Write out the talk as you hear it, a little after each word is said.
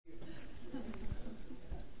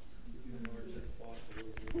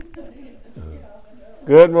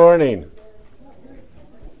Good morning.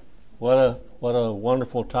 What a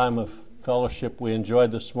wonderful time of fellowship we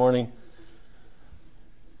enjoyed this morning.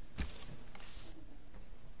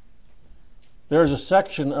 There's a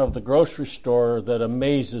section of the grocery store that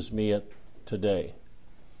amazes me today.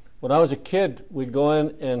 When I was a kid, we'd go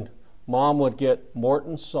in and Mom would get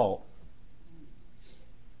Morton salt.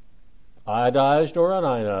 Iodized or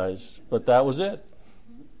unionized, but that was it.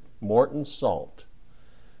 Morton salt.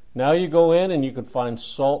 Now you go in and you can find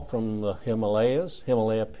salt from the Himalayas,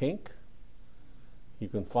 Himalaya pink. You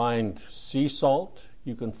can find sea salt.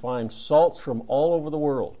 You can find salts from all over the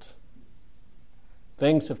world.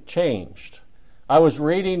 Things have changed. I was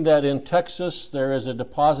reading that in Texas there is a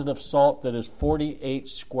deposit of salt that is 48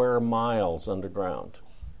 square miles underground.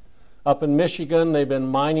 Up in Michigan, they've been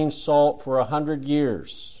mining salt for 100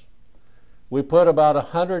 years. We put about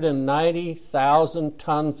 190,000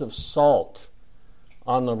 tons of salt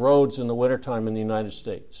on the roads in the wintertime in the United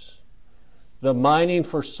States. The mining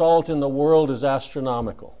for salt in the world is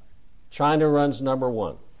astronomical. China runs number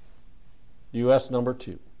 1, U.S. number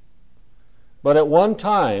 2. But at one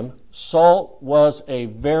time, salt was a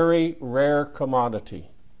very rare commodity.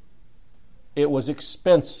 It was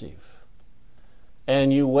expensive.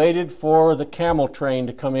 And you waited for the camel train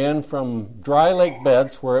to come in from dry lake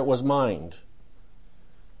beds where it was mined.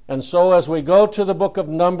 And so as we go to the book of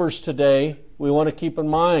Numbers today, we want to keep in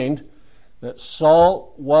mind that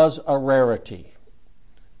salt was a rarity.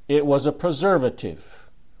 It was a preservative.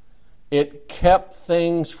 It kept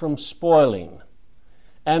things from spoiling.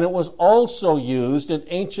 And it was also used in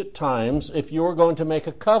ancient times if you were going to make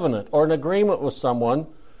a covenant or an agreement with someone.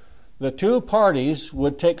 The two parties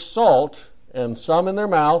would take salt and some in their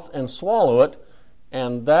mouth and swallow it,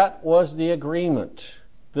 and that was the agreement.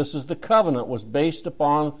 This is the covenant, was based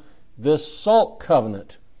upon this salt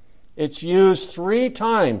covenant. It's used 3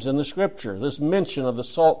 times in the Scripture, this mention of the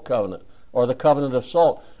salt covenant or the covenant of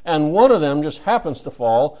salt. And one of them just happens to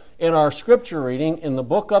fall in our Scripture reading in the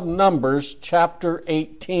book of Numbers, chapter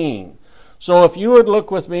 18. So if you would look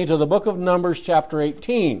with me to the book of Numbers, chapter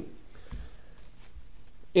 18.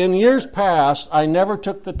 In years past, I never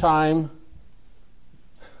took the time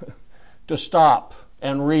to stop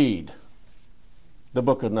and read the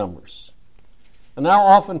book of Numbers. And now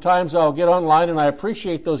oftentimes I'll get online, and I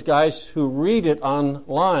appreciate those guys who read it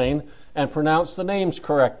online and pronounce the names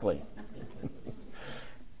correctly.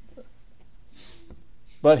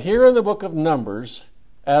 But here in the book of Numbers,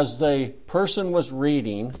 as the person was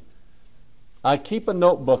reading, I keep a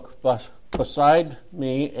notebook beside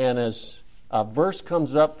me, and as a verse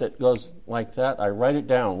comes up that goes like that, I write it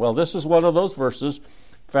down. Well, this is one of those verses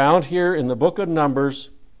found here in the book of Numbers,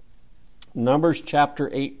 Numbers chapter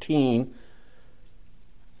 18.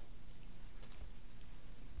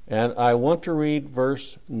 And I want to read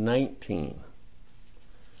verse 19.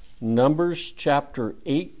 Numbers chapter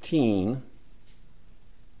 18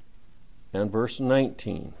 and verse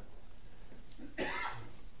 19.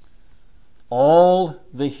 All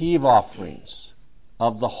the heave offerings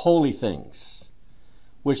of the holy things,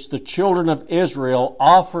 which the children of Israel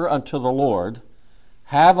offer unto the Lord,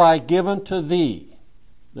 have I given to thee.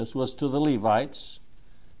 This was to the Levites,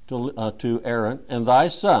 to Aaron, and thy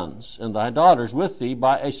sons and thy daughters with thee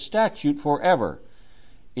by a statute forever.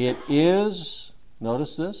 It is,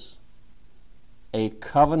 notice this, a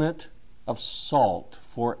covenant of salt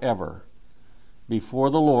forever before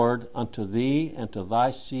the Lord unto thee and to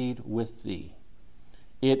thy seed with thee.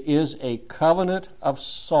 It is a covenant of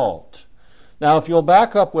salt. Now, if you'll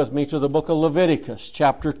back up with me to the book of Leviticus,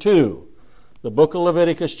 chapter 2. The book of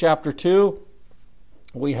Leviticus, chapter 2,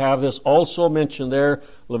 we have this also mentioned there,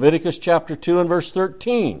 Leviticus chapter 2 and verse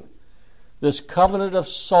 13. This covenant of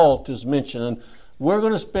salt is mentioned, and we're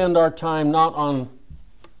going to spend our time not on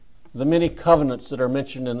the many covenants that are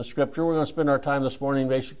mentioned in the Scripture. We're going to spend our time this morning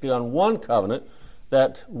basically on one covenant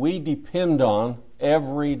that we depend on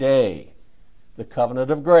every day, the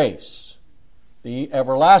covenant of grace, the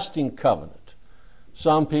everlasting covenant.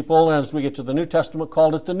 Some people, as we get to the New Testament,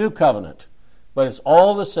 called it the New Covenant, but it's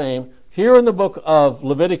all the same. Here in the book of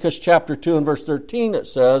Leviticus chapter 2 and verse 13 it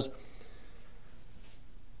says,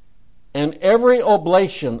 and every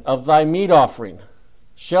oblation of thy meat offering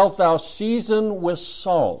shalt thou season with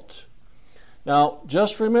salt. Now,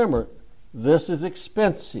 just remember, this is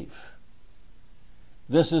expensive.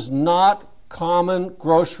 This is not common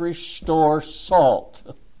grocery store salt.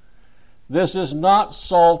 This is not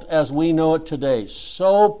salt as we know it today.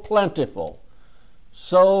 So plentiful.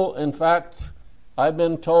 So, in fact, I've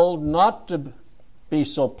been told not to be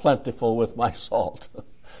so plentiful with my salt.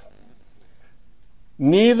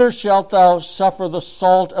 Neither shalt thou suffer the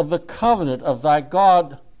salt of the covenant of thy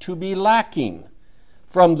God to be lacking.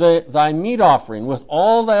 from thy meat offering. With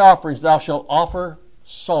all thy offerings thou shalt offer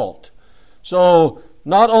salt. So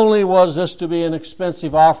not only was this to be an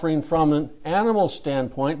expensive offering from an animal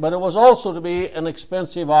standpoint, but it was also to be an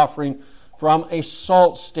expensive offering from a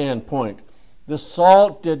salt standpoint. The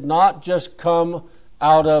salt did not just come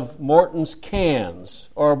out of Morton's cans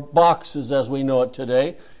or boxes as we know it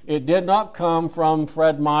today. It did not come from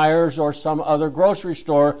Fred Meyer's or some other grocery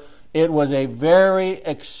store. It was a very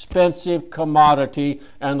expensive commodity,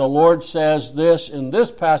 and the Lord says this in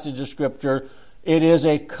this passage of Scripture, it is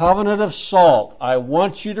a covenant of salt. I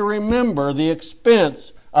want you to remember the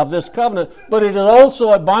expense of this covenant, but it is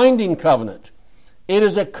also a binding covenant. It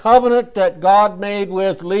is a covenant that God made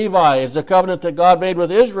with Levi. It's a covenant that God made with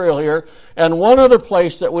Israel here. And one other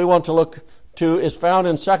place that we want to look to is found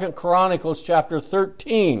in 2 Chronicles chapter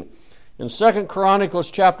 13. In 2 Chronicles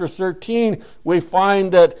chapter 13, we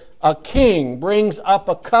find that a king brings up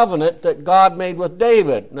a covenant that God made with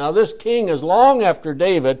David. Now, this king is long after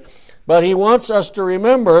David, but he wants us to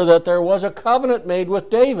remember that there was a covenant made with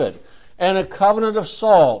David and a covenant of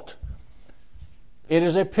salt. It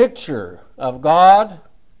is a picture of God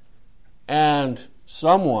and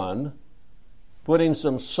someone putting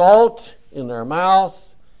some salt in their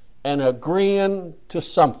mouth and agreeing to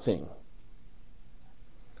something.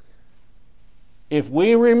 If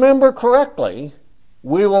we remember correctly,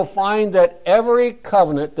 we will find that every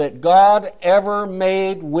covenant that God ever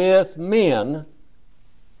made with men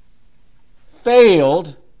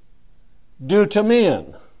failed due to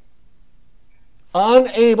men.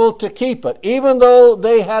 Unable to keep it, even though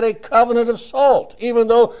they had a covenant of salt, even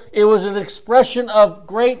though it was an expression of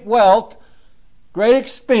great wealth, great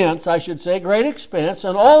expense,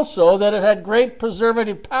 and also that it had great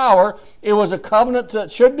preservative power. It was a covenant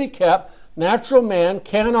that should be kept. Natural man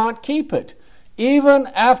cannot keep it. Even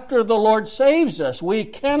after the Lord saves us, we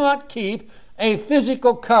cannot keep a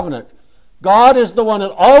physical covenant. God is the one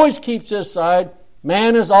that always keeps his side.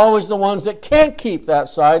 Man is always the ones that can't keep that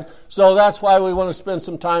side. So that's why we want to spend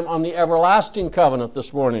some time on the everlasting covenant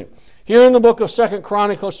this morning. Here in the book of 2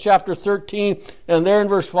 Chronicles chapter 13, and there in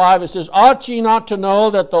verse 5, it says, Ought ye not to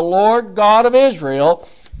know that the Lord God of Israel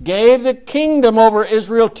gave the kingdom over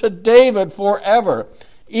Israel to David forever,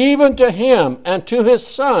 even to him and to his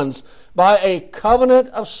sons, by a covenant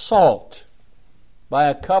of salt. By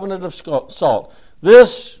a covenant of salt.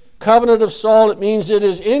 This covenant of salt, it means it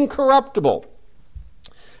is incorruptible.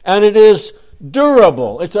 And it is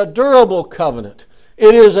durable. It's a durable covenant.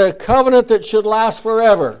 It is a covenant that should last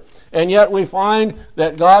forever. And yet we find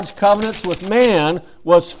that God's covenants with man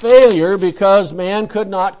was failure because man could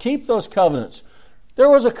not keep those covenants. There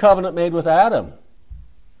was a covenant made with Adam.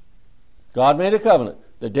 God made a covenant.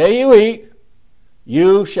 The day you eat,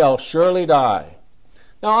 you shall surely die.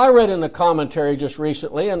 Now, I read in the commentary just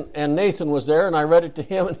recently, and Nathan was there, and I read it to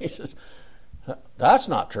him, and he says, that's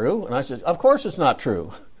not true. And I said, of course it's not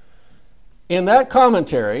true. In that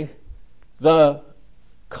commentary, the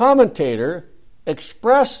commentator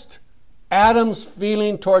expressed Adam's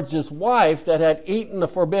feeling towards his wife that had eaten the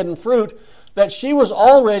forbidden fruit, that she was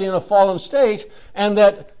already in a fallen state, and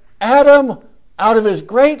that Adam, out of his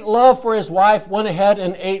great love for his wife, went ahead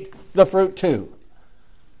and ate the fruit too.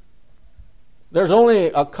 There's only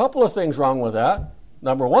a couple of things wrong with that.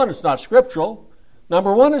 Number one, it's not scriptural.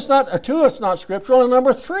 Two, it's not scriptural. And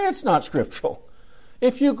number three, it's not scriptural.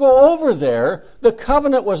 If you go over there, the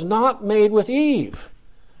covenant was not made with Eve.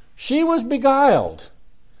 She was beguiled.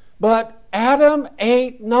 But Adam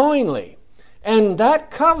ate knowingly. And that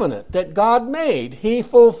covenant that God made, he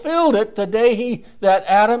fulfilled it the day that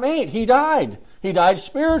Adam ate. He died. He died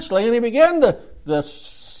spiritually, and he began the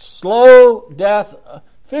slow death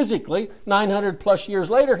physically. 900 plus years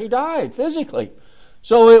later, he died physically.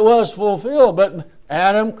 So it was fulfilled, but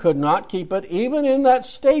Adam could not keep it, even in that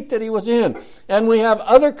state that he was in. And we have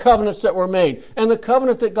other covenants that were made, and the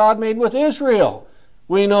covenant that God made with Israel.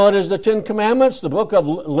 We know it as the Ten Commandments, the book of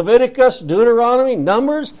Leviticus, Deuteronomy,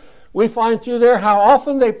 Numbers. We find through there how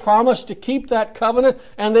often they promised to keep that covenant,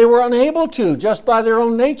 and they were unable to, just by their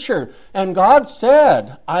own nature. And God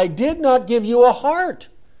said, I did not give you a heart.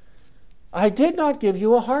 I did not give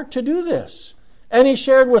you a heart to do this. And he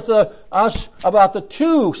shared with us about the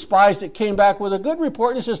 2 spies that came back with a good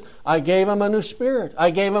report. And he says, I gave him a new spirit. I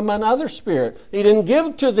gave him another spirit. He didn't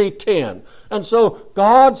give to the 10. And so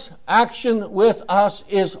God's action with us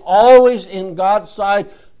is always in God's side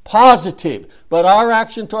positive. But our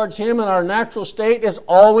action towards Him in our natural state is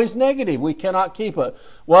always negative. We cannot keep it.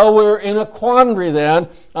 Well, we're in a quandary then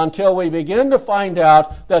until we begin to find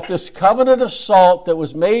out that this covenant of salt that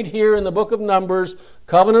was made here in the book of Numbers,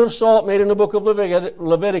 covenant of salt made in the book of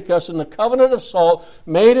Leviticus, and the covenant of salt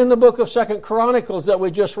made in the book of 2 Chronicles that we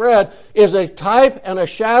just read is a type and a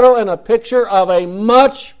shadow and a picture of a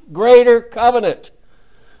much greater covenant,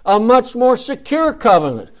 a much more secure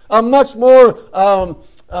covenant, a much more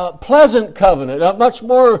pleasant covenant, a much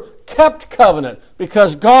more kept covenant,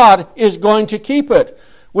 because God is going to keep it.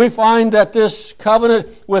 We find that this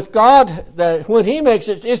covenant with God, that when He makes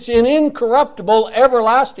it, it's an incorruptible,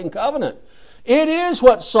 everlasting covenant. It is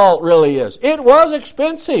what salt really is. It was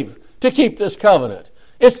expensive to keep this covenant.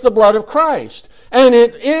 It's the blood of Christ. And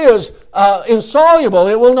it is insoluble.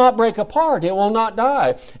 It will not break apart. It will not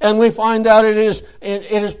die. And we find out it is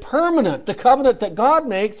permanent. The covenant that God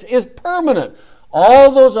makes is permanent.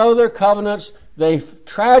 All those other covenants, they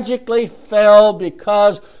tragically fell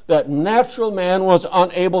because that natural man was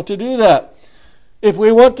unable to do that. If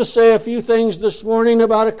we want to say a few things this morning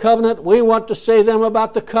about a covenant, we want to say them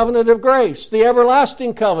about the covenant of grace, the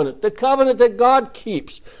everlasting covenant, the covenant that God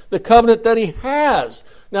keeps, the covenant that He has.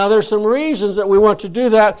 Now, there's some reasons that we want to do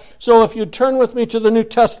that, so if you turn with me to the New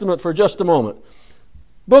Testament for just a moment.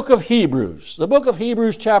 Book of Hebrews, the book of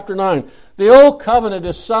Hebrews chapter 9. The old covenant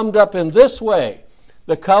is summed up in this way.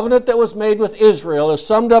 The covenant that was made with Israel is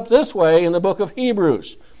summed up this way in the book of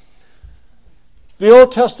Hebrews. The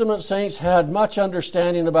Old Testament saints had much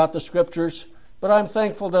understanding about the Scriptures, but I'm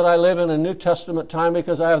thankful that I live in a New Testament time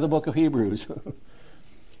because I have the book of Hebrews.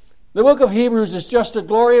 The book of Hebrews is just a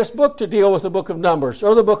glorious book to deal with the book of Numbers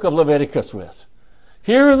or the book of Leviticus with.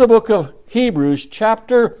 Here in the book of Hebrews,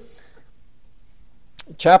 chapter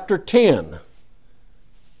 10.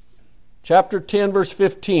 Chapter 10, verse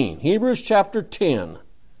 15. Hebrews chapter 10.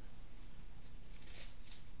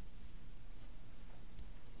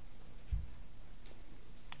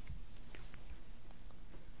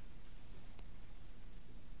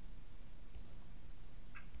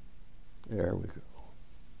 There we go.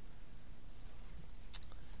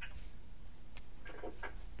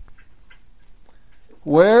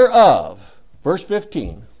 Whereof, verse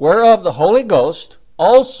 15, whereof the Holy Ghost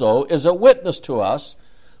also is a witness to us,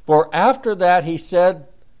 for after that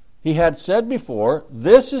he had said before,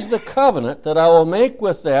 this is the covenant that I will make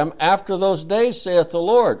with them after those days, saith the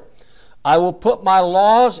Lord. I will put my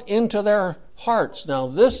laws into their hearts. Now,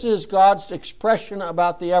 this is God's expression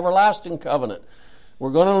about the everlasting covenant. We're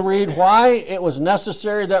going to read why it was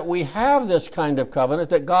necessary that we have this kind of covenant,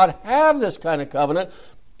 that God have this kind of covenant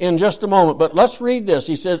in just a moment. But let's read this.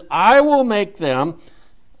 He says, I will make a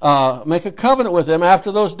covenant with them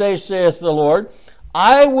after those days, saith the Lord.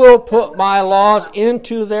 I will put my laws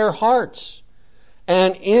into their hearts,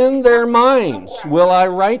 and in their minds will I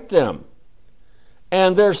write them.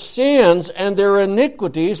 And their sins and their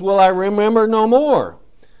iniquities will I remember no more.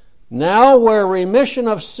 Now where remission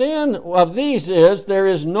of sin of these is, there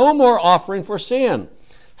is no more offering for sin.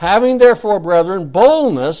 Having therefore, brethren,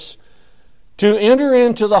 boldness to enter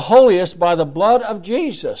into the holiest by the blood of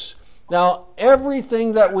Jesus. Now,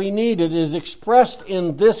 everything that we needed is expressed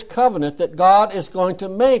in this covenant that God is going to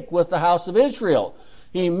make with the house of Israel.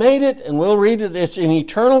 He made it, and we'll read it, it's an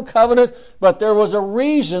eternal covenant, but there was a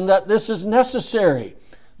reason that this is necessary.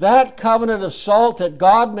 That covenant of salt that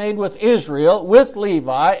God made with Israel, with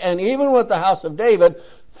Levi, and even with the house of David,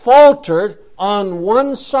 faltered on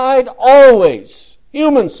one side always,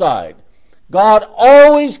 human side. God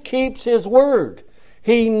always keeps His word.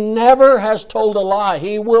 He never has told a lie.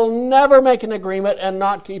 He will never make an agreement and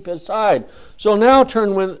not keep His side. So now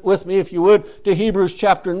turn with me, if you would, to Hebrews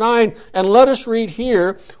chapter 9, and let us read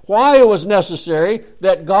here why it was necessary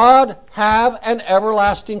that God have an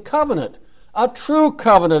everlasting covenant, a true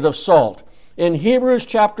covenant of salt. In Hebrews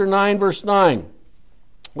chapter 9, verse 9,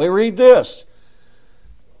 we read this,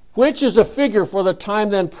 which is a figure for the time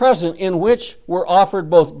then present, in which were offered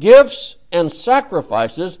both gifts and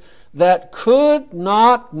sacrifices that could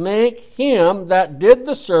not make him that did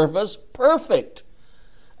the service perfect,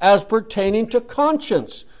 as pertaining to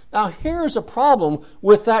conscience. Now here's a problem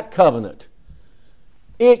with that covenant.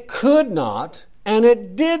 It could not, and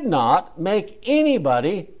it did not make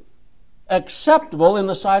anybody acceptable in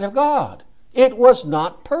the sight of God. It was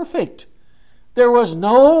not perfect. There was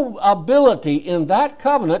no ability in that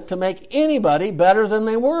covenant to make anybody better than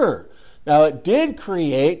they were. Now it did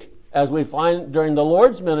create, as we find during the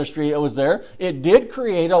Lord's ministry it was there, it did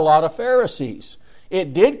create a lot of Pharisees.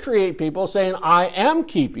 It did create people saying, I am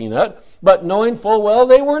keeping it, but knowing full well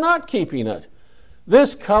they were not keeping it.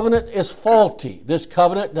 This covenant is faulty. This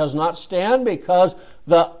covenant does not stand because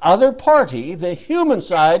the other party, the human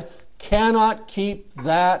side, cannot keep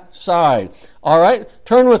that side. All right?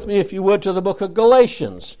 Turn with me, if you would, to the book of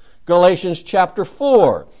Galatians. Galatians chapter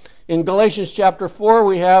 4. In Galatians chapter 4,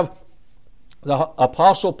 we have the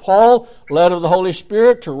Apostle Paul, led of the Holy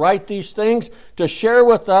Spirit, to write these things, to share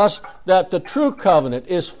with us that the true covenant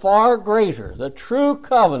is far greater. The true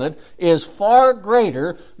covenant is far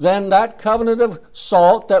greater than that covenant of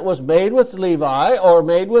salt that was made with Levi, or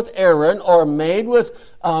made with Aaron, or made with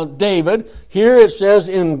David. Here it says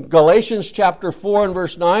in Galatians chapter 4 and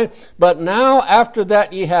verse 9, "But now after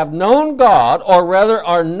that ye have known God, or rather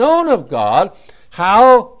are known of God,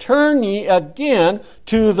 how turn ye again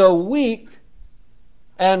to the weak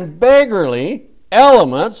and beggarly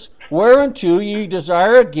elements, whereunto ye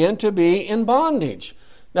desire again to be in bondage."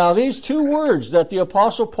 Now, these two words that the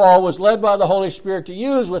Apostle Paul was led by the Holy Spirit to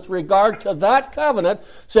use with regard to that covenant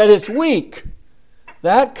said it's weak.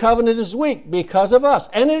 That covenant is weak because of us,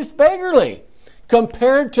 and it's beggarly.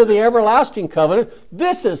 Compared to the everlasting covenant,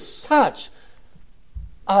 this is such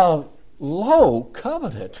a low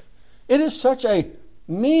covenant. It is such a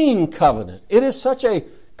mean covenant. It is such a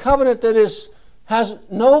covenant that has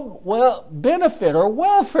no benefit or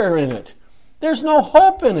welfare in it. There's no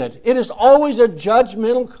hope in it. It is always a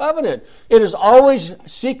judgmental covenant. It is always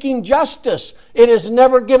seeking justice. It is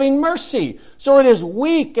never giving mercy. So it is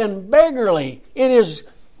weak and beggarly. It is,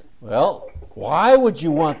 well, why would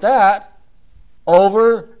you want that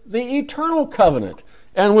over the eternal covenant?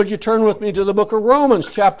 And would you turn with me to the book of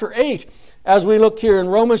Romans chapter 8, as we look here in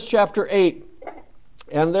Romans chapter 8,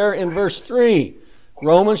 and there in verse 3.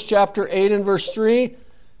 Romans chapter 8 and verse 3,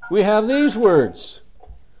 we have these words.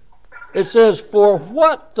 It says, "For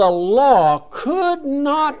what the law could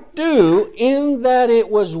not do, in that it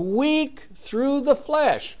was weak through the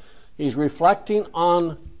flesh." He's reflecting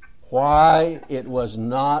on why it was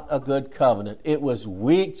not a good covenant. It was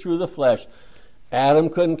weak through the flesh. Adam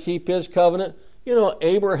couldn't keep his covenant. You know,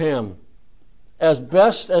 Abraham, as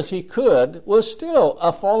best as he could, was still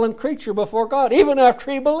a fallen creature before God, even after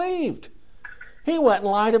he believed. He went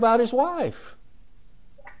and lied about his wife.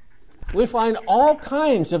 We find all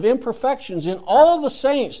kinds of imperfections in all the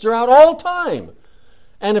saints throughout all time.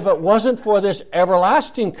 And if it wasn't for this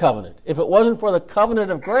everlasting covenant, if it wasn't for the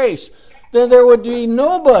covenant of grace, then there would be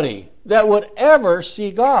nobody that would ever see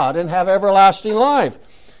God and have everlasting life.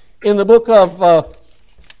 In the book of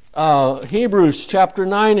Hebrews chapter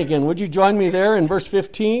 9 again, would you join me there in verse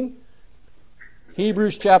 15?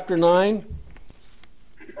 Hebrews chapter 9.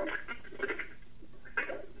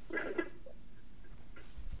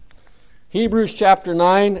 Hebrews chapter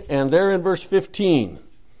 9, and there in verse 15,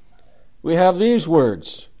 we have these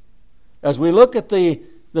words. As we look at the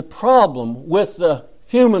problem with the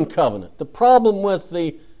human covenant, the problem with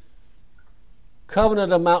the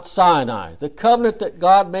covenant of Mount Sinai, the covenant that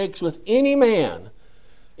God makes with any man,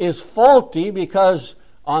 is faulty because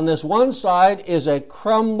on this one side is a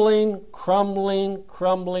crumbling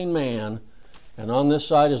man, and on this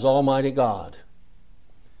side is Almighty God.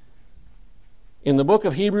 In the book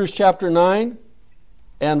of Hebrews chapter 9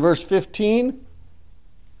 and verse 15,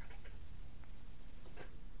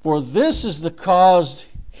 "For this is the cause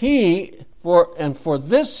for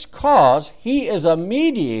this cause he is a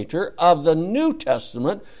mediator of the New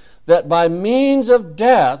Testament, that by means of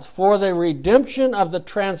death for the redemption of the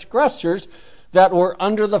transgressors that were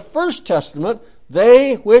under the first testament,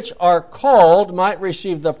 they which are called might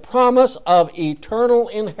receive the promise of eternal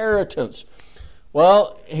inheritance."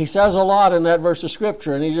 Well, he says a lot in that verse of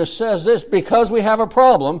Scripture, and he just says this: because we have a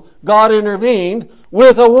problem, God intervened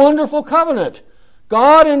with a wonderful covenant.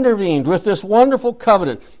 God intervened with this wonderful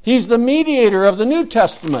covenant. He's the mediator of the New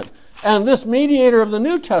Testament, and this mediator of the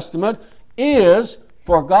New Testament is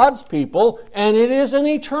for God's people, and it is an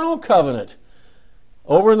eternal covenant.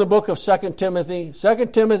 Over in the book of 2 Timothy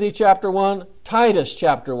chapter 1, Titus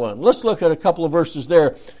chapter 1. Let's look at a couple of verses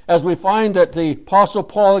there as we find that the Apostle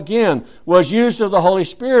Paul again was used of the Holy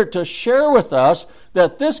Spirit to share with us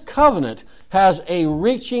that this covenant has a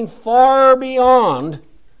reaching far behind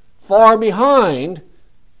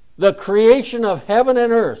the creation of heaven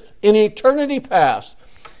and earth in eternity past.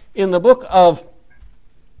 In the book of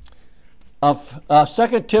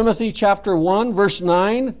 2 Timothy chapter 1, verse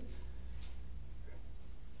 9,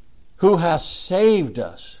 who has saved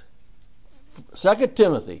us. 2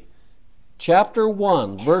 Timothy chapter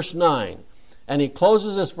 1, verse 9. And he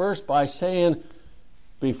closes this verse by saying,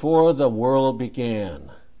 before the world began.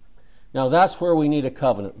 Now that's where we need a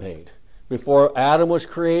covenant made. Before Adam was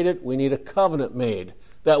created, we need a covenant made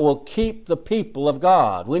that will keep the people of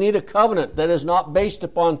God. We need a covenant that is not based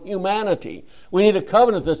upon humanity. We need a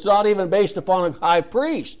covenant that's not even based upon a high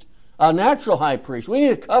priest, a natural high priest. We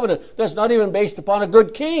need a covenant that's not even based upon a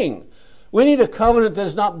good king. We need a covenant that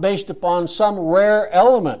is not based upon some rare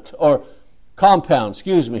element or compound,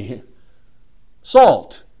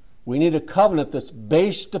 salt. We need a covenant that's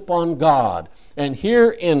based upon God. And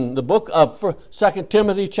here in the book of 2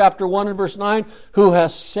 Timothy chapter 1 and verse 9, who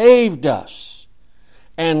has saved us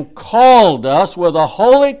and called us with a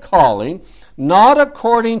holy calling, not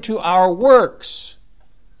according to our works,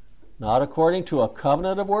 not according to a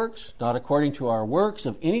covenant of works, not according to our works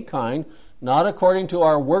of any kind, not according to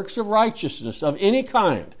our works of righteousness of any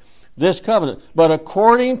kind, this covenant, but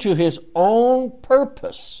according to His own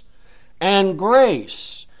purpose and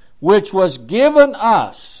grace, which was given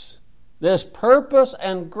us. This purpose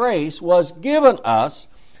and grace was given us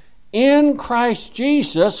in Christ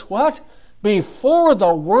Jesus, what? Before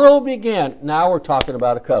the world began. Now we're talking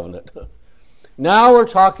about a covenant. Now we're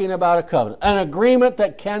talking about a covenant. An agreement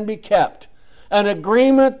that can be kept. An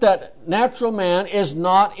agreement that natural man is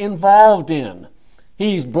not involved in.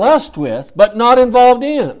 He's blessed with, but not involved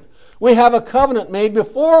in. We have a covenant made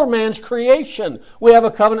before man's creation. We have a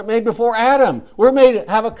covenant made before Adam.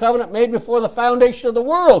 Have a covenant made before the foundation of the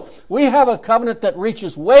world. We have a covenant that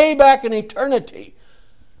reaches way back in eternity.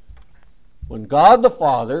 When God the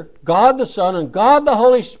Father, God the Son, and God the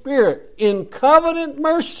Holy Spirit, in covenant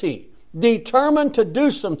mercy, determined to do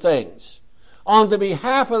some things on the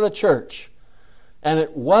behalf of the church. And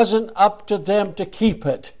it wasn't up to them to keep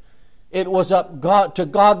it. It was up to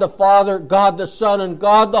God the Father, God the Son, and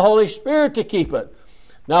God the Holy Spirit to keep it.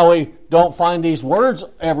 Now, we don't find these words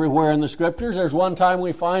everywhere in the Scriptures. There's one time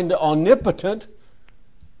we find omnipotent.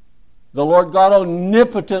 The Lord God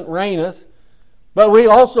omnipotent reigneth. But we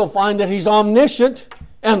also find that He's omniscient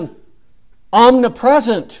and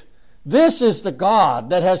omnipresent. This is the God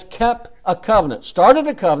that has kept a covenant, started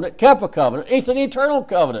a covenant, kept a covenant. It's an eternal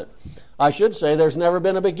covenant. I should say there's never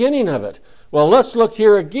been a beginning of it. Well, let's look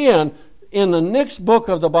here again in the next book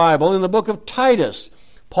of the Bible, in the book of Titus.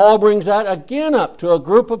 Paul brings that again up to a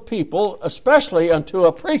group of people, especially unto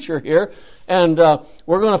a preacher here, and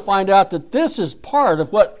we're going to find out that this is part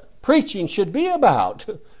of what preaching should be about.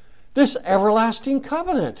 This everlasting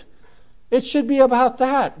covenant. It should be about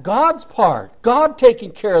that. God's part. God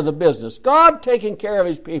taking care of the business. God taking care of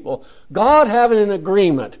His people. God having an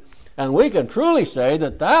agreement. And we can truly say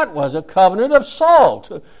that that was a covenant of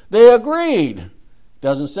salt. They agreed.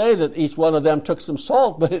 Doesn't say that each one of them took some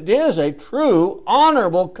salt, but it is a true,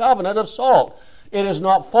 honorable covenant of salt. It is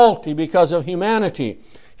not faulty because of humanity.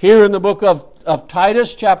 Here in the book of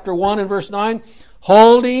Titus, chapter 1 and verse 9,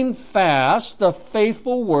 holding fast the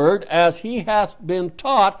faithful word as he hath been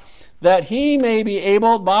taught, that he may be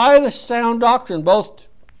able by the sound doctrine, both...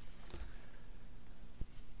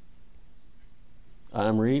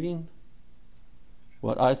 I'm reading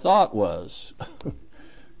what I thought was.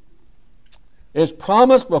 Is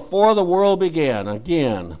promised before the world began.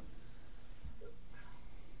 Again.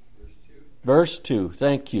 Verse 2.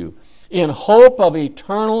 Thank you. In hope of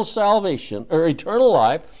eternal salvation, or eternal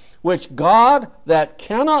life, which God that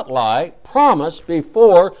cannot lie promised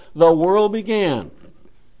before the world began.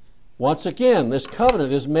 Once again, this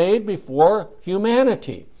covenant is made before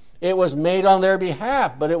humanity. It was made on their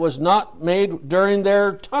behalf, but it was not made during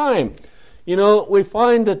their time. You know, we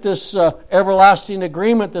find that this everlasting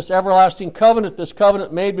agreement, this everlasting covenant, this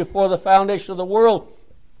covenant made before the foundation of the world,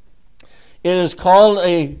 it is called,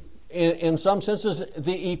 in some senses,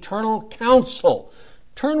 the eternal counsel.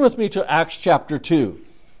 Turn with me to Acts chapter 2.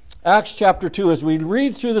 Acts chapter 2, as we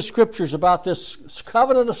read through the Scriptures about this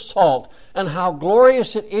covenant of salt and how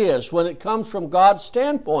glorious it is when it comes from God's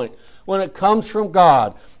standpoint, when it comes from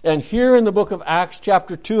God. And here in the book of Acts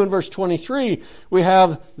chapter 2 and verse 23, we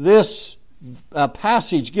have this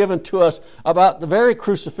passage given to us about the very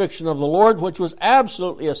crucifixion of the Lord, which was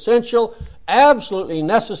absolutely essential, absolutely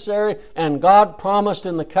necessary, and God promised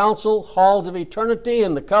in the council halls of eternity,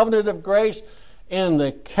 in the covenant of grace, in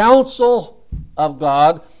the counsel of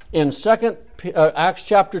God, in Acts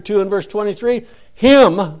chapter 2 and verse 23,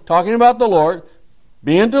 Him, talking about the Lord,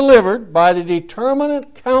 being delivered by the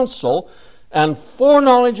determinate counsel and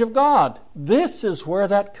foreknowledge of God. This is where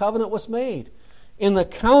that covenant was made. In the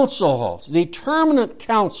council halls, determinate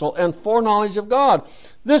counsel and foreknowledge of God.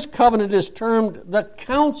 This covenant is termed the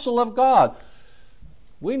counsel of God.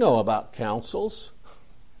 We know about councils.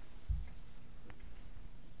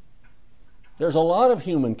 There's a lot of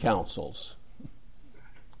human councils.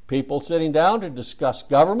 People sitting down to discuss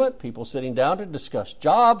government, people sitting down to discuss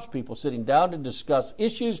jobs, people sitting down to discuss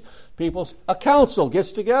issues, a council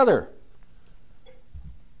gets together.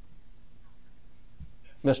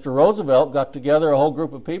 Mr. Roosevelt got together a whole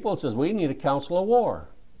group of people and says, we need a council of war.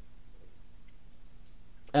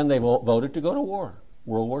 And they voted to go to war,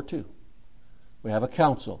 World War II. We have a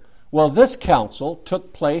council. Well, this council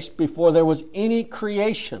took place before there was any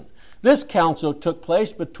creation. This council took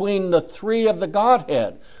place between the three of the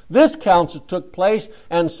Godhead. This council took place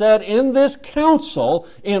and said in this council,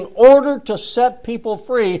 in order to set people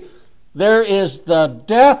free, there is the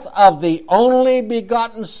death of the only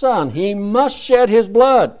begotten Son. He must shed his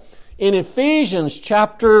blood. In Ephesians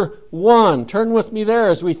chapter 1, turn with me there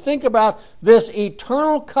as we think about this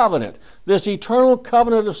eternal covenant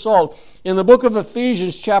of salt. In the book of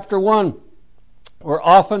Ephesians chapter 1, we're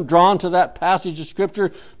often drawn to that passage of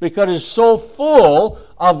Scripture because it is so full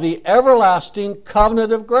of the everlasting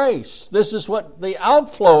covenant of grace. This is what the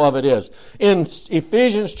outflow of it is. In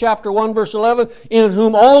Ephesians chapter 1, verse 11, in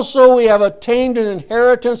whom also we have attained an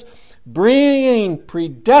inheritance, being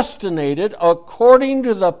predestinated according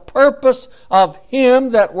to the purpose of him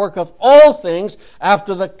that worketh all things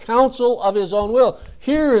after the counsel of his own will.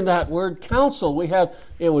 Here in that word counsel, we have,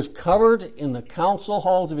 it was covered in the council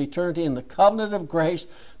halls of eternity, in the covenant of grace,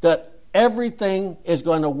 that everything is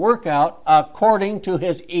going to work out according to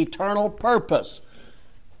his eternal purpose.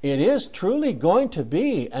 It is truly going to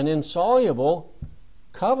be an insoluble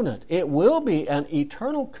covenant. It will be an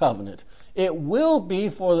eternal covenant. It will be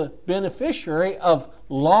for the beneficiary of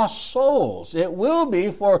lost souls. It will be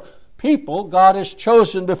for people God has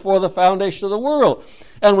chosen before the foundation of the world.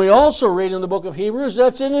 And we also read in the book of Hebrews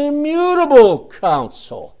that's an immutable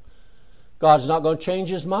counsel. God's not going to change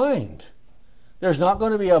his mind. There's not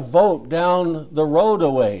going to be a vote down the road a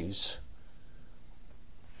ways.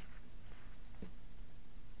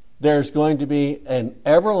 There's going to be an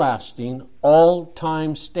everlasting,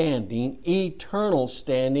 all-time standing, eternal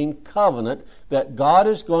standing covenant that God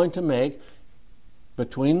is going to make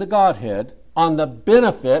between the Godhead on the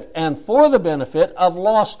benefit and for the benefit of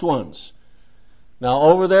lost ones. Now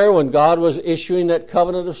over there when God was issuing that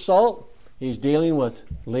covenant of salt, he's dealing with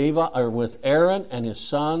with Aaron and his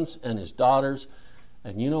sons and his daughters.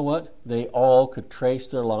 And you know what? They all could trace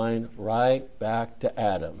their line right back to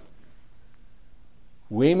Adam.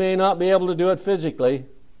 We may not be able to do it physically,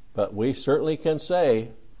 but we certainly can say,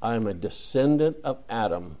 I'm a descendant of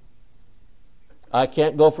Adam. I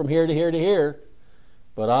can't go from here to here to here,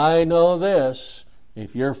 but I know this.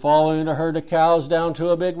 If you're following a herd of cows down to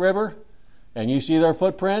a big river, and you see their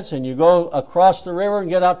footprints, and you go across the river and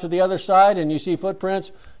get out to the other side, and you see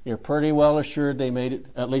footprints, you're pretty well assured they made it,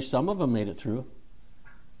 at least some of them made it through.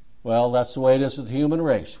 Well, that's the way it is with the human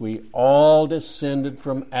race. We all descended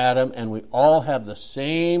from Adam, and we all have the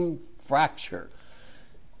same fracture.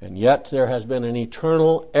 And yet there has been an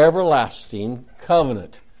eternal, everlasting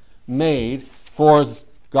covenant made for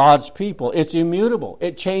God's people. It's immutable.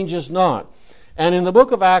 It changes not. And in the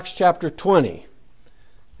book of Acts chapter 20,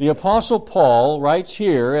 the Apostle Paul writes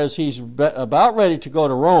here as he's about ready to go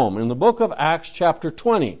to Rome. In the book of Acts chapter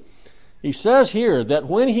 20, he says here that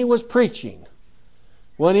when he was preaching,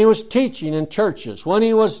 when he was teaching in churches, when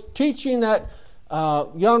he was teaching that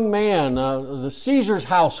young man, the Caesar's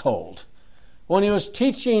household, when he was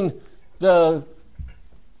teaching the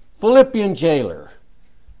Philippian jailer,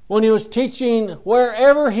 when he was teaching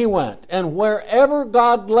wherever he went and wherever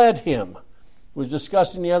God led him. We was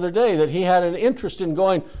discussing the other day that he had an interest in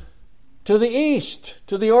going to the east,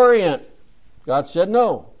 to the Orient. God said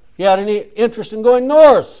no. He had any interest in going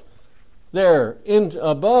north, there in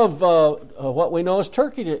above what we know as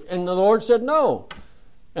Turkey, and the Lord said no.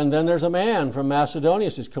 And then there's a man from Macedonia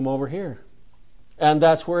says, come over here. And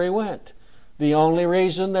that's where he went. The only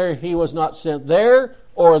reason he was not sent there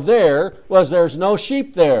or there was there's no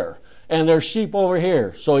sheep there, and there's sheep over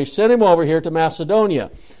here. So he sent him over here to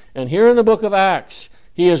Macedonia. And here in the book of Acts,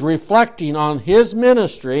 he is reflecting on his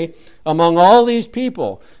ministry among all these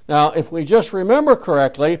people. Now, if we just remember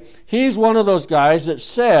correctly, he's one of those guys that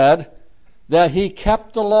said that he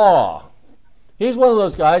kept the law. He's one of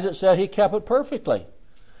those guys that said he kept it perfectly.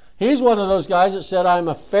 He's one of those guys that said, I'm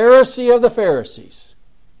a Pharisee of the Pharisees.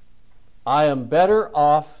 I am better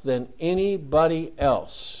off than anybody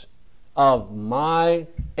else of my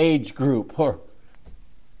age group.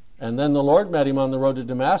 And then the Lord met him on the road to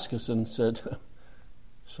Damascus and said,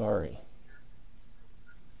 sorry.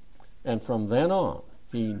 And from then on,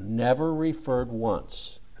 he never referred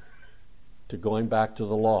once to going back to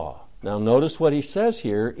the law. Now notice what he says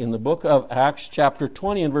here in the book of Acts chapter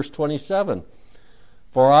 20 and verse 27.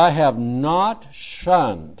 For I have not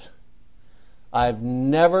shunned. I've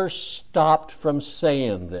never stopped from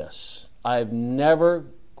saying this. I've never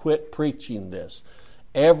quit preaching this.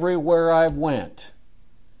 Everywhere I've went,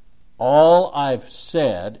 all I've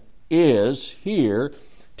said is here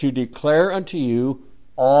to declare unto you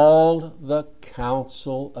all the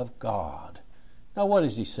counsel of God. Now what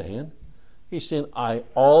is he saying? He's saying, I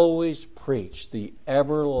always preach the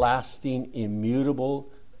everlasting,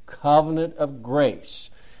 immutable covenant of grace.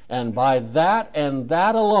 And by that and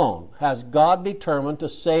that alone has God determined to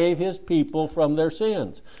save His people from their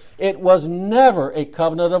sins. It was never a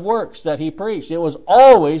covenant of works that He preached. It was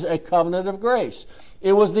always a covenant of grace.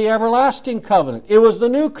 It was the everlasting covenant. It was the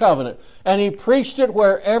new covenant. And He preached it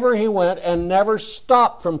wherever He went and never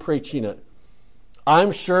stopped from preaching it.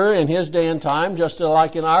 I'm sure in His day and time, just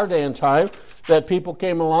like in our day and time, that people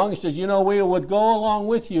came along and said, we would go along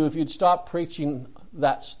with you if you'd stop preaching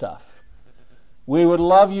that stuff. We would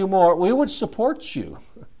love you more. We would support you.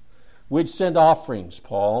 We'd send offerings,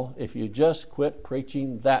 Paul, if you just quit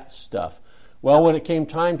preaching that stuff. Well, when it came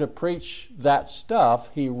time to preach that stuff,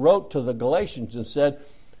 he wrote to the Galatians and said,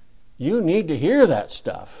 you need to hear that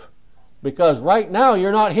stuff because right now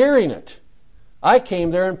you're not hearing it. I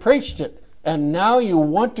came there and preached it, and now you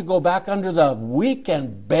want to go back under the weak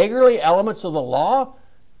and beggarly elements of the law?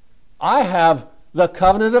 I have the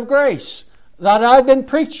covenant of grace that I've been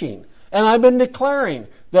preaching. And I've been declaring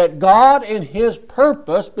that God, in His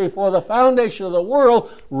purpose before the foundation of the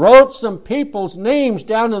world, wrote some people's names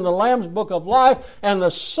down in the Lamb's Book of Life, and the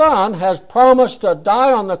Son has promised to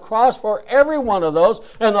die on the cross for every one of those,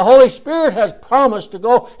 and the Holy Spirit has promised to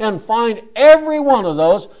go and find every one of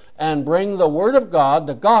those and bring the Word of God,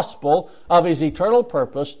 the gospel of His eternal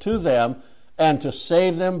purpose, to them and to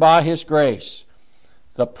save them by His grace.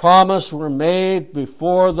 The promise were made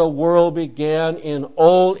before the world began in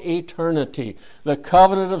old eternity. The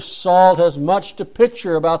covenant of salt has much to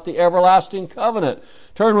picture about the everlasting covenant.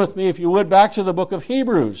 Turn with me, if you would, back to the book of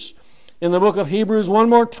Hebrews. In the book of Hebrews one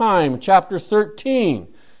more time, chapter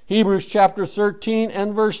 13. Hebrews chapter 13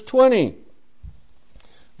 and verse 20.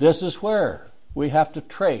 This is where we have to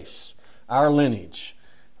trace our lineage.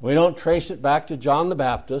 We don't trace it back to John the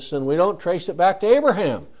Baptist, and we don't trace it back to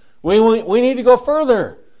Abraham. We need to go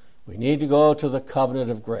further. We need to go to the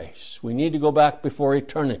covenant of grace. We need to go back before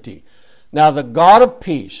eternity. Now the God of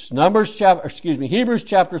peace, Hebrews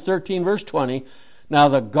chapter 13, verse 20. Now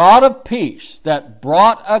the God of peace that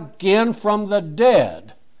brought again from the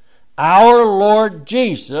dead our Lord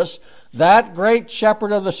Jesus, that great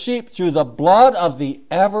shepherd of the sheep, through the blood of the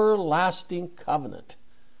everlasting covenant.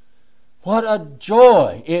 What a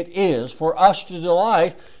joy it is for us to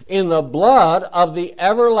delight in the blood of the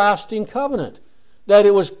everlasting covenant, that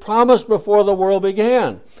it was promised before the world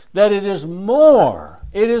began, that it is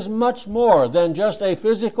much more than just a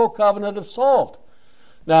physical covenant of salt.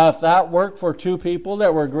 Now, if that worked for two people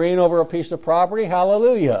that were agreeing over a piece of property,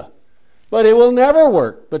 hallelujah. But it will never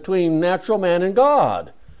work between natural man and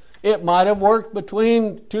God. It might have worked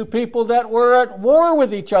between two people that were at war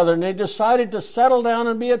with each other and they decided to settle down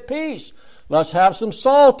and be at peace. Let's have some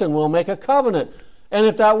salt and we'll make a covenant. And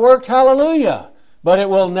if that worked, hallelujah. But it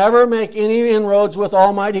will never make any inroads with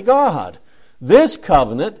Almighty God. This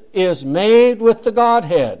covenant is made with the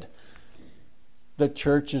Godhead. The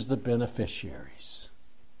church is the beneficiaries.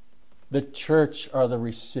 The church are the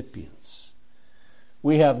recipients.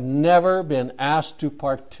 We have never been asked to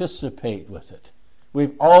participate with it.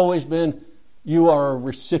 We've always been, you are a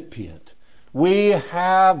recipient. We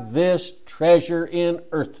have this treasure in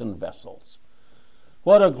earthen vessels.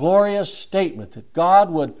 What a glorious statement that God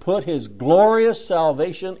would put His glorious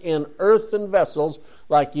salvation in earthen vessels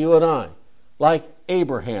like you and I, like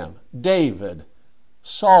Abraham, David,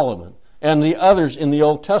 Solomon, and the others in the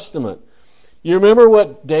Old Testament. You remember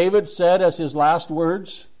what David said as his last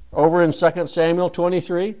words over in 2 Samuel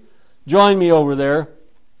 23? Join me over there.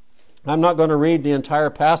 I'm not going to read the entire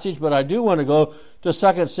passage, but I do want to go to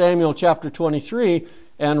 2 Samuel chapter 23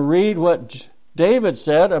 and read what David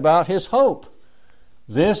said about his hope.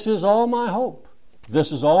 This is all my hope.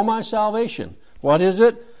 This is all my salvation. What is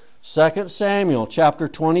it? 2 Samuel chapter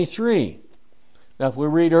 23. Now, if we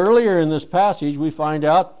read earlier in this passage, we find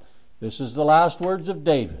out this is the last words of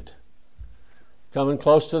David. Coming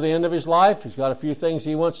close to the end of his life, he's got a few things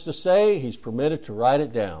he wants to say. He's permitted to write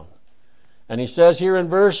it down. And he says here in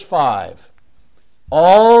verse 5,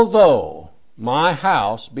 although my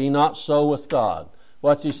house be not so with God.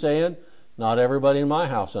 What's he saying? Not everybody in my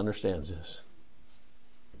house understands this.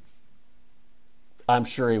 I'm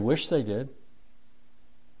sure he wished they did.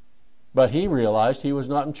 But he realized he was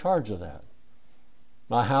not in charge of that.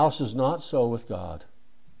 My house is not so with God.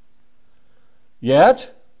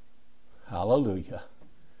 Yet, hallelujah,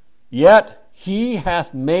 yet He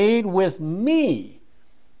hath made with me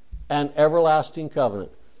an everlasting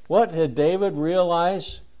covenant. What did David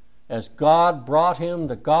realize as God brought him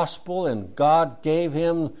the gospel and God gave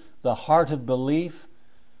him the heart of belief?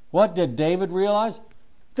 What did David realize?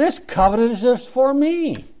 This covenant is just for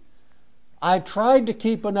me. I tried to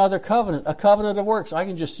keep another covenant, a covenant of works. I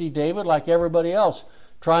can just see David, like everybody else,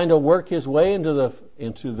 trying to work his way into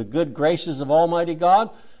the good graces of Almighty God,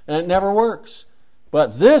 and it never works.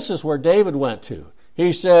 But this is where David went to.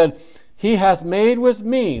 He said, He hath made with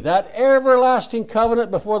me that everlasting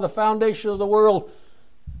covenant before the foundation of the world.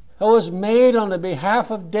 It was made on the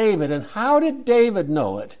behalf of David. And how did David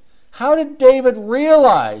know it? How did David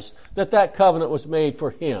realize that covenant was made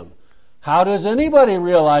for him? How does anybody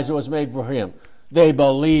realize it was made for him? They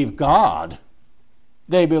believe God.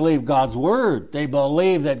 They believe God's word. They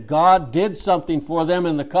believe that God did something for them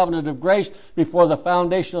in the covenant of grace before the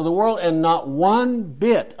foundation of the world, and not one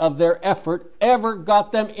bit of their effort ever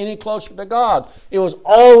got them any closer to God. It was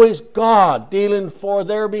always God dealing for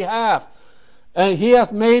their behalf. And He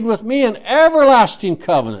hath made with me an everlasting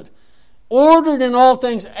covenant, ordered in all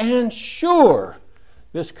things and sure.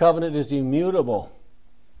 This covenant is immutable.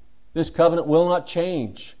 This covenant will not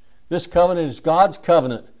change. This covenant is God's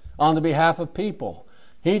covenant on the behalf of people.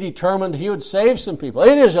 He determined He would save some people.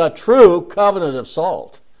 It is a true covenant of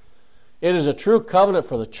salt. It is a true covenant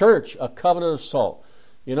for the church, a covenant of salt.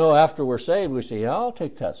 You know, after we're saved, we say, yeah, I'll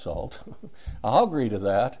take that salt. I'll agree to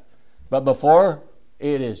that. But before,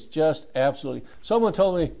 it is just absolutely... Someone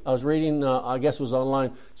told me, I was reading, I guess it was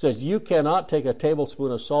online, says, you cannot take a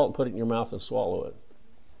tablespoon of salt and put it in your mouth and swallow it.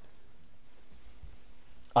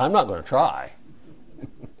 I'm not going to try.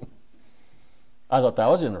 I thought that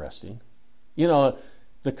was interesting. You know,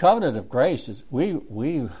 the covenant of grace is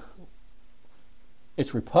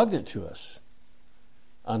it's repugnant to us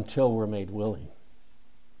until we're made willing.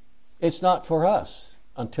 It's not for us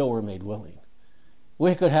until we're made willing.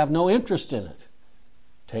 We could have no interest in it.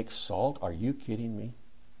 Take salt? Are you kidding me?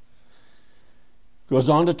 Goes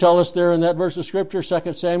on to tell us there in that verse of Scripture,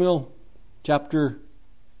 2 Samuel chapter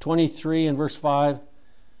 23 and verse 5,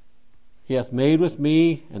 He hath made with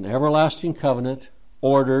me an everlasting covenant,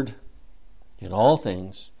 ordered in all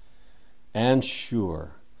things, and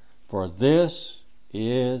sure. For this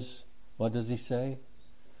is, what does He say?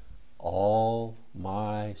 All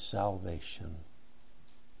my salvation.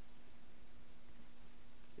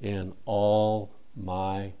 In all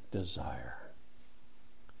my desire.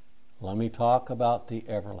 Let me talk about the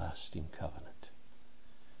everlasting covenant.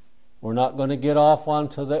 We're not going to get off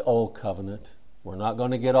onto the old covenant. We're not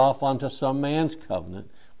going to get off onto some man's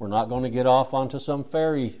covenant. We're not going to get off onto some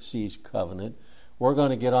Pharisee's covenant. We're going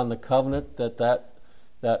to get on the covenant that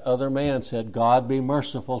other man said, God be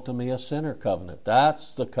merciful to me, a sinner covenant.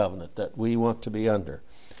 That's the covenant that we want to be under.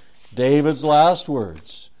 David's last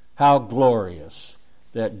words, how glorious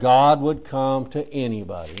that God would come to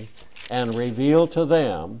anybody and reveal to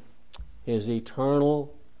them His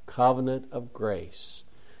eternal covenant of grace,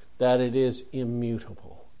 that it is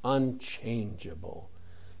immutable, unchangeable,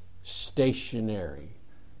 stationary.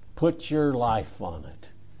 Put your life on it.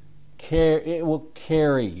 It will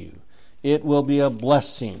carry you. It will be a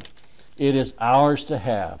blessing. It is ours to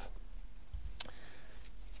have.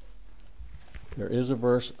 There is a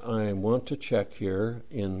verse I want to check here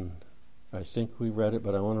in, I think we read it,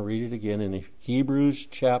 but I want to read it again in Hebrews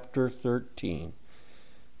chapter 13.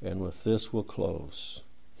 And with this we'll close.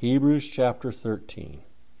 Hebrews chapter 13,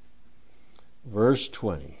 verse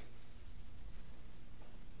 20.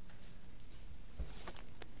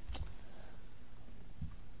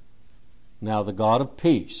 Now the God of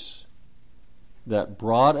peace, that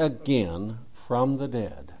brought again from the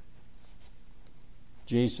dead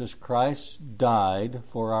Jesus Christ, died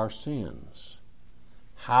for our sins.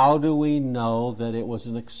 How do we know that it was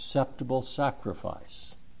an acceptable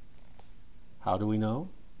sacrifice? How do we know?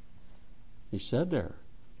 He said there,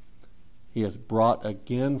 He has brought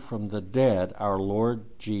again from the dead our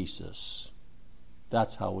Lord Jesus.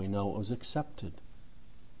 That's how we know it was accepted.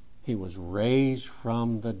 He was raised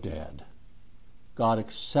from the dead. God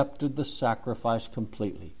accepted the sacrifice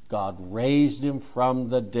completely. God raised Him from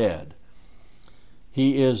the dead.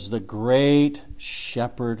 He is the great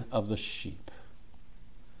shepherd of the sheep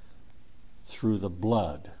through the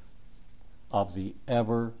blood of the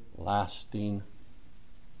everlasting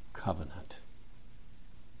covenant.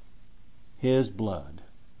 His blood.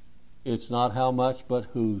 It's not how much, but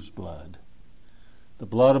whose blood. The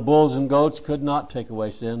blood of bulls and goats could not take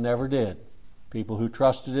away sin, never did. People who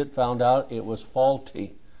trusted it found out it was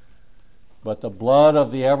faulty. But the blood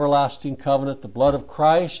of the everlasting covenant, the blood of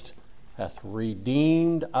Christ, hath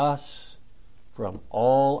redeemed us from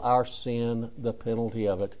all our sin, the penalty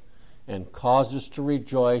of it, and caused us to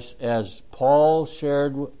rejoice, as Paul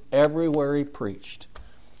shared everywhere he preached.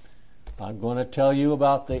 I'm going to tell you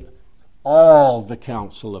about all the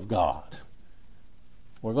counsel of God.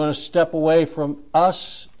 We're going to step away from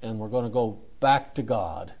us and we're going to go back to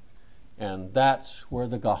God. And that's where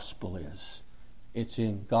the gospel is. It's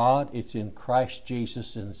in God, it's in Christ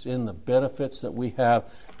Jesus, and it's in the benefits that we have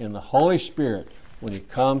in the Holy Spirit when He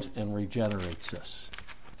comes and regenerates us.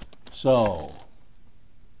 So,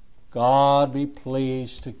 God be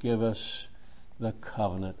pleased to give us the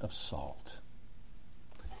covenant of salt.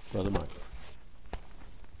 Brother Mike.